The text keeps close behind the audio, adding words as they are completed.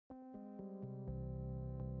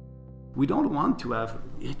We don't want to have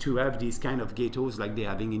these kind of ghettos like they're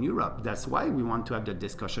having in Europe. That's why we want to have the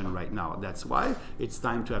discussion right now. That's why it's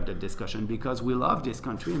time to have the discussion, because we love this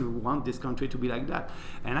country and we want this country to be like that.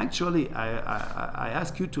 And actually, I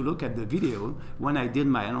ask you to look at the video when I did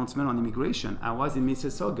my announcement on immigration. I was in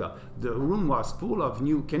Mississauga. The room was full of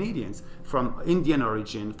new Canadians from Indian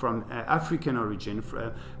origin, from African origin,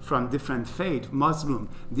 from different faith, Muslim.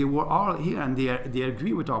 They were all here and they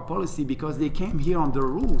agree with our policy because they came here on the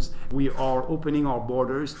rules. We are opening our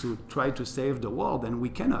borders to try to save the world, and we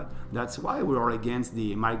cannot. That's why we are against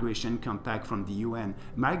the migration compact from the UN.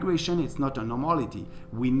 Migration is not a normality.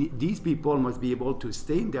 These people must be able to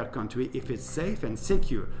stay in their country if it's safe and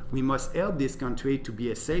secure. We must help this country to be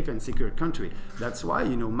a safe and secure country. That's why,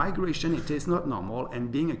 migration, it is not normal,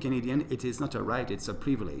 and being a Canadian, it is not a right, it's a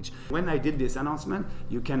privilege. When I did this announcement,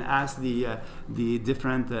 you can ask the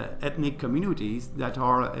different ethnic communities that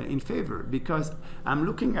are in favor, because I'm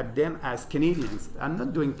looking at them as Canadians. I'm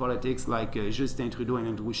not doing politics like Justin Trudeau and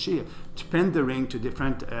Andrew Scheer, pandering to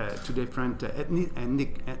different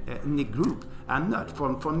ethnic group. I'm not.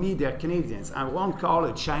 For me, they're Canadians. I won't call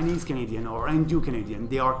a Chinese Canadian or Hindu Canadian.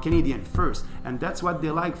 They are Canadian first, and that's what they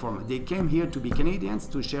like from it. They came here to be Canadians,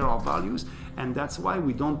 to share our values, and that's why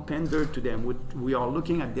we don't pander to them. We are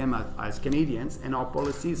looking at them as Canadians, and our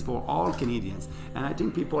policies for all Canadians. And I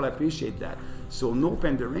think people appreciate that. So no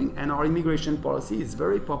pandering, and our immigration policy is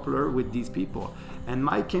very popular with these people. And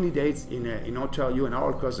my candidates in Ontario and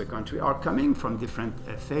all across the country are coming from different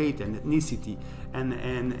faith and ethnicity,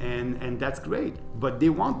 and that's great. But they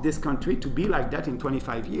want this country to be like that in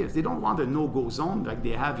 25 years. They don't want a no-go zone like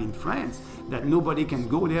they have in France, that nobody can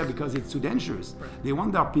go there because it's too dangerous. They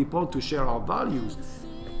want our people to share our values.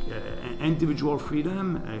 Individual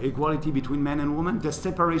freedom, equality between men and women, the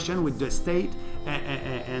separation with the state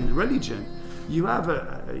and religion. You have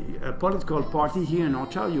a political party here in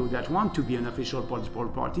Ontario that want to be an official political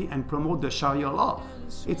party and promote the Sharia law.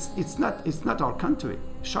 It's not our country.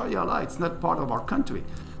 Sharia law, it's not part of our country.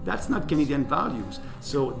 That's not Canadian values.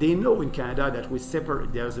 So they know in Canada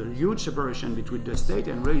that there's a huge separation between the state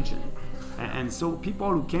and religion. And so people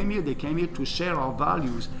who came here, they came here to share our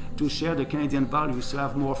values, to share the Canadian values, to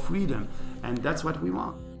have more freedom. And that's what we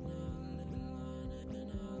want.